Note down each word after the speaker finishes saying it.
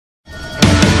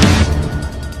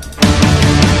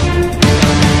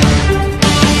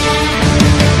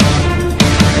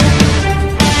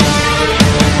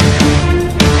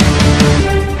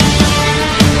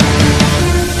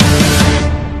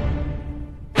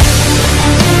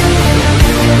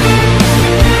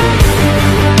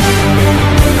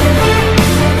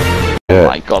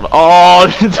on. Oh,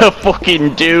 the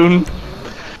fucking dune.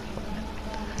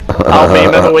 Alfie,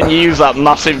 remember when you used that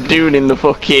massive dune in the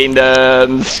fucking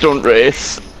stunt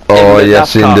race? Oh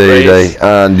yes, indeed.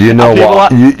 And you know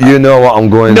what? You know what I'm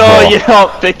going for. No, you're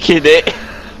not picking it.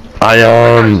 I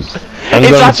am. I'm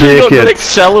it's gonna actually take going to it.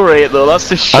 accelerate though. That's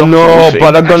the shocking I know, thing.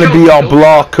 but I'm gonna be your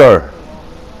blocker.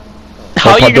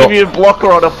 How are you going to be a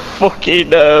blocker on a fucking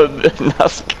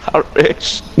NASCAR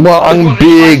race? Well, I'm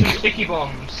big. Sticky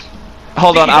bombs.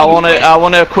 Hold on, I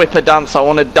wanna equip a dance. I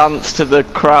wanna dance to the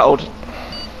crowd.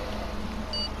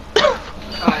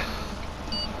 Alright.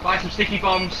 Buy some sticky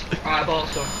bombs. Alright, I bought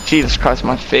some. Jesus Christ,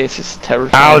 my face is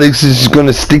terrifying. Alex is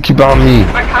gonna sticky bomb me.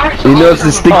 He knows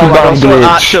the sticky bomb glitch.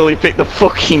 I actually picked the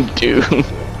fucking dune.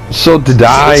 So did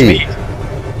I.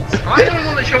 I'm the only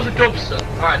one that shows a dubstep.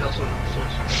 Alright, that's one.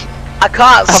 I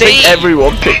can't I see. think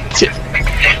everyone picked it.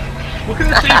 Look at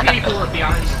the two people at the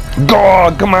eyes.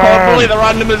 God, come on. Hopefully the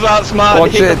randomers aren't smart.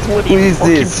 Watch it. Who is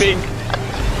this?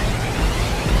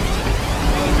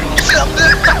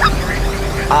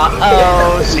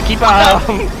 Uh-oh, sticky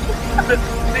bomb.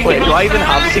 Wait, do I even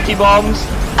have sticky bombs?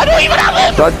 I don't even have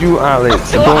them! That you,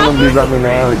 Alex. Don't want to be running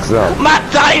Alex up. My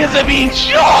tires are being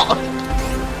shot!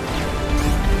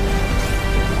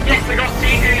 Yes, I got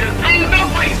teenagers. Oh no,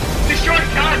 wait! Destroyed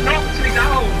car knocked me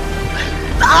down.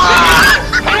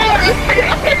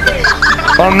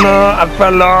 Oh no, I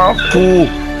fell off. Ooh.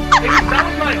 That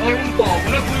was my own fault.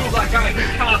 When I blew up that guy, his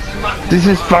car smacked. This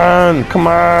is fun. Come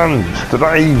on,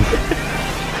 drive.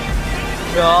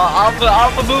 No,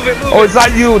 Alpha, move it. Oh, is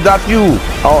that you? That's you.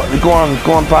 Oh, go on,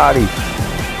 party.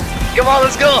 Come on,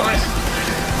 let's go. I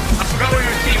forgot we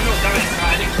were teaming up, damn it. Right,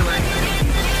 I didn't kill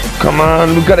anything. Come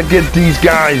on, we gotta get these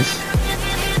guys.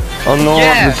 Oh no,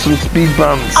 Yeah. there's some speed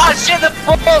bumps. Oh shit, the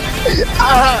fuck!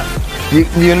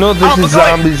 You know this Alpha, is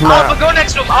zombies, man. Alpha, go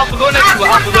next to him. Alpha, go next to him.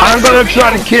 Alpha, go I'm next to gonna him. try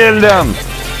to kill them.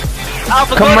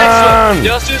 Alpha, Come go next to on. him.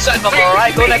 You're a suicide bomber,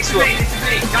 alright? Go next to him.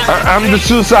 I'm the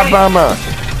suicide bomber.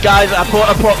 Guys, I put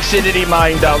a proximity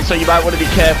mine down, so you might want to be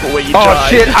careful where you Oh drive.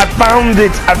 shit, I found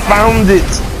it.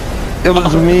 It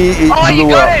was me, it Oh, you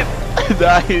blew got up. him!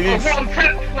 Nice. What, I'm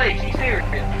prep place, you serious?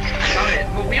 Damn it,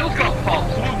 my wheels got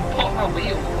popped. Someone popped my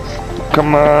wheels.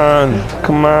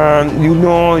 Come on, you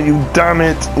know, you damn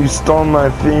it, you stole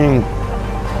my thing.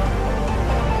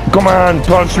 Come on,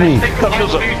 punch me,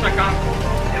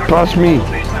 punch me.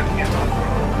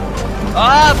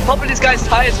 Ah, popping this guy's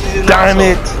tires. Damn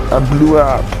it, I blew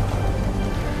up.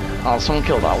 Oh, someone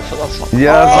killed Alpha, that's not...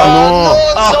 Yes, I know.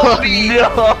 Oh,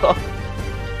 no!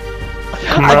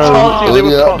 Come I told on, you they were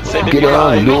hurry up, proximity get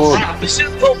on, mines. dude. We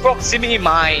should put proximity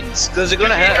mines, because they're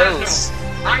gonna hurt us.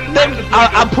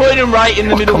 I'm putting them right in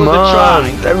the middle Come of the on,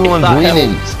 track. everyone's That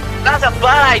winning. helps. That's a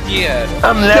bad idea.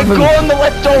 I'm Then level. go on the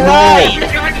left or No. right!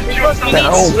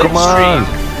 Oh, come on.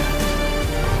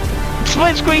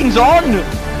 Split screen's on!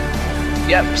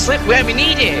 Yep, slip where we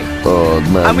need it. Oh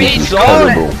man, I mean, this is it's on.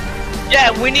 terrible.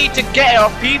 Yeah, we need to get our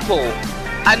people.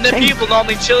 And the people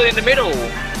normally chill in the middle.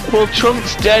 Well,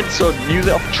 Trump's dead, so use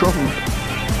it off Trump.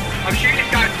 I'm shooting this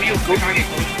guy's wheels, go try and get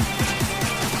close.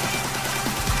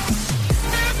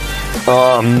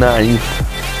 Oh, nice.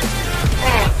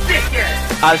 Oh,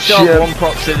 dickhead! I still Shit. have one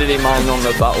proximity mine on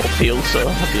the battlefield, so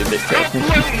I'd be a bit I got careful.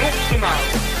 blown up somehow.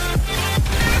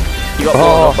 You got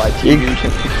blown up by he, TV.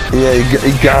 yeah,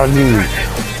 he got me.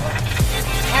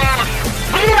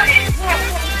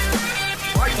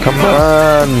 Come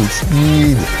on,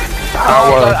 speed,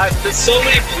 power. Oh, there's so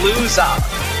many blues out.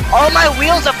 All my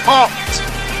wheels are popped.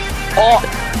 Oh,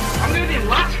 I'm doing in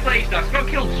last place now. It's got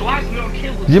killed twice, no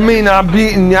killed. You mean I'm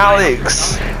beating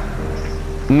Alex?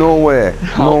 No way,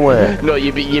 no way. No,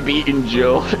 you're beating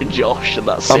Josh, and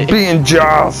that's I'm it. beating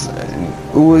Josh.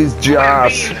 Who is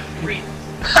Josh?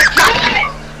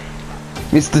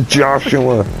 Mr.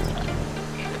 Joshua.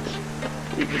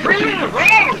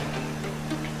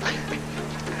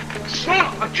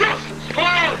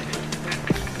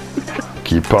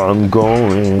 Keep on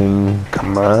going.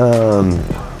 Come on.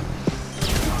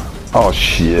 Oh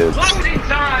shit.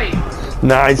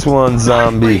 Nice one,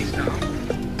 zombie.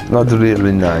 Not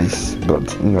really nice,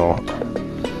 but you know.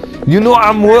 You know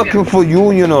I'm working for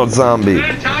you, you know, zombie.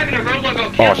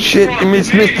 Oh shit, it means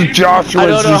Mr. Joshua I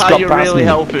don't know just how got you're past really me.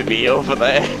 helping me over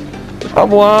there. I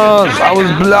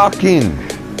was blocking.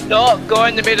 no, go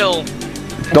in the middle.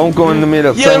 Don't go in the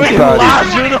middle, Yeah, thanks, buddy.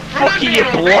 lads, who the fuck are you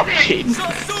blocking?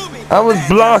 I was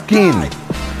blocking.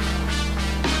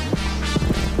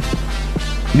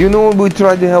 You know we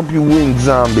tried to help you win,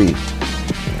 zombie.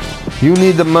 You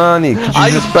need the money, cause you I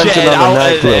just just spent it jetted on out the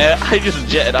of nightclub. there. I just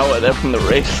jetted out of there when the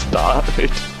race started.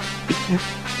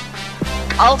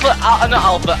 Not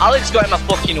Alpha, Alex got in my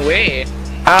fucking way.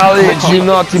 Alex, you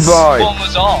naughty boy. One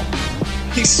was off.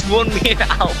 He swung me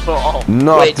out for all.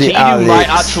 Naughty Wait, T-Dude Alex. might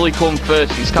actually come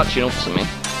first. He's catching up to me.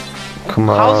 Come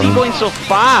How's he on. going so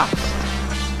fast?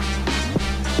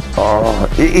 Oh,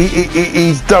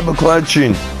 he's double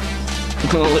clutching.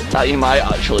 That you might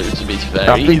actually, to be fair.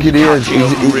 I think it is.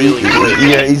 Really quick.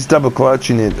 Yeah, he's double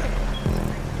clutching it.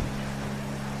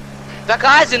 That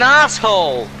guy's an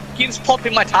asshole. Keeps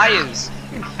popping my tires.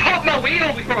 Pop my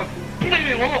wheel before I blew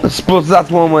him up. I suppose that's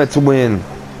one way to win.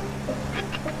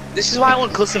 This is why I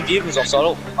want custom vehicles on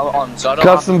Zoro.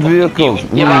 Custom vehicles.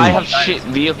 Yeah, but I have Nice. shit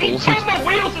vehicles. Pop my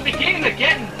wheels at the beginning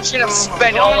again. Shouldn't have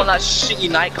spent it all on that shitty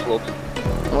nightclub.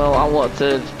 Well, I want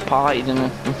to party, didn't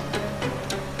I?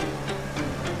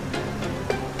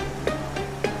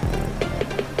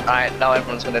 Alright, now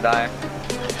everyone's gonna die.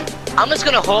 I'm just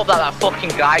gonna hope that that fucking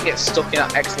guy gets stuck in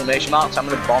that exclamation mark, so I'm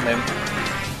gonna bomb him.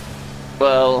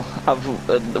 Well, I've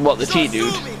what the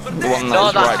T-Dude, the one that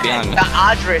was right behind me.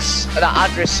 that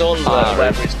address son, Ah,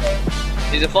 whatever his name.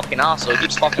 He's a fucking arsehole, he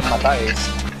keeps popping my tires.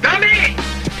 Damn it!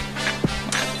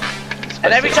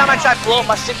 And every time I try to blow up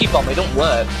my sticky bomb, it don't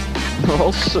work. They're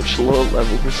all such low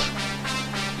levels.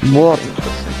 What?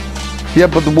 Yeah,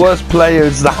 but the worst player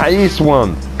is the highest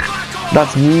one.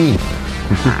 That's me.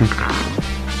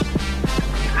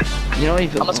 You're not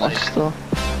even I'm not lost though.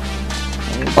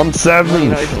 I'm You're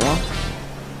seventh. not even lost.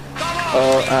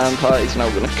 Oh, and party's now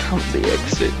gonna camp the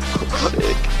exit. Fuck's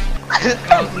sake.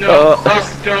 No,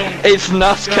 don't. It's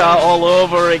NASCAR all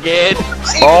over again.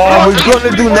 Oh, we're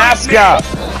gonna do NASCAR.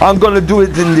 I'm gonna do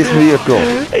it in this vehicle.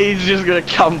 He's just gonna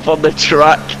camp on the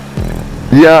track.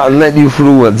 Yeah, I'll let you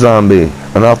through it, zombie.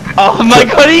 And I'll. Oh my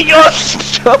god, he got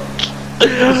stuck!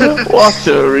 What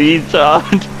a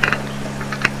retard.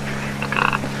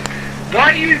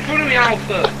 Why are you in front of me,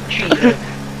 Alpha? Jesus.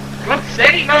 God's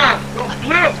sake, man! Got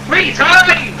blew up 3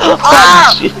 times!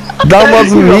 Ah! That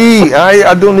wasn't me.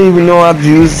 I don't even know how to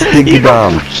use sticky You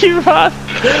bomb. fucking man.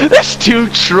 There's 2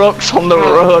 trucks on the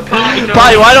road.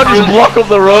 Bye, why don't you just block up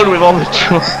the road with all the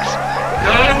trucks?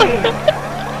 No!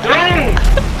 Don't!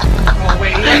 Oh,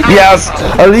 wait. Yes,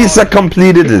 at least I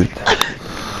completed it.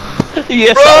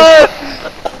 Yes.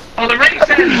 Oh, the race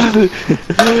ends!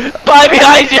 Bye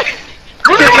behind you.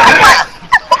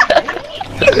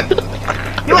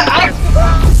 You're out!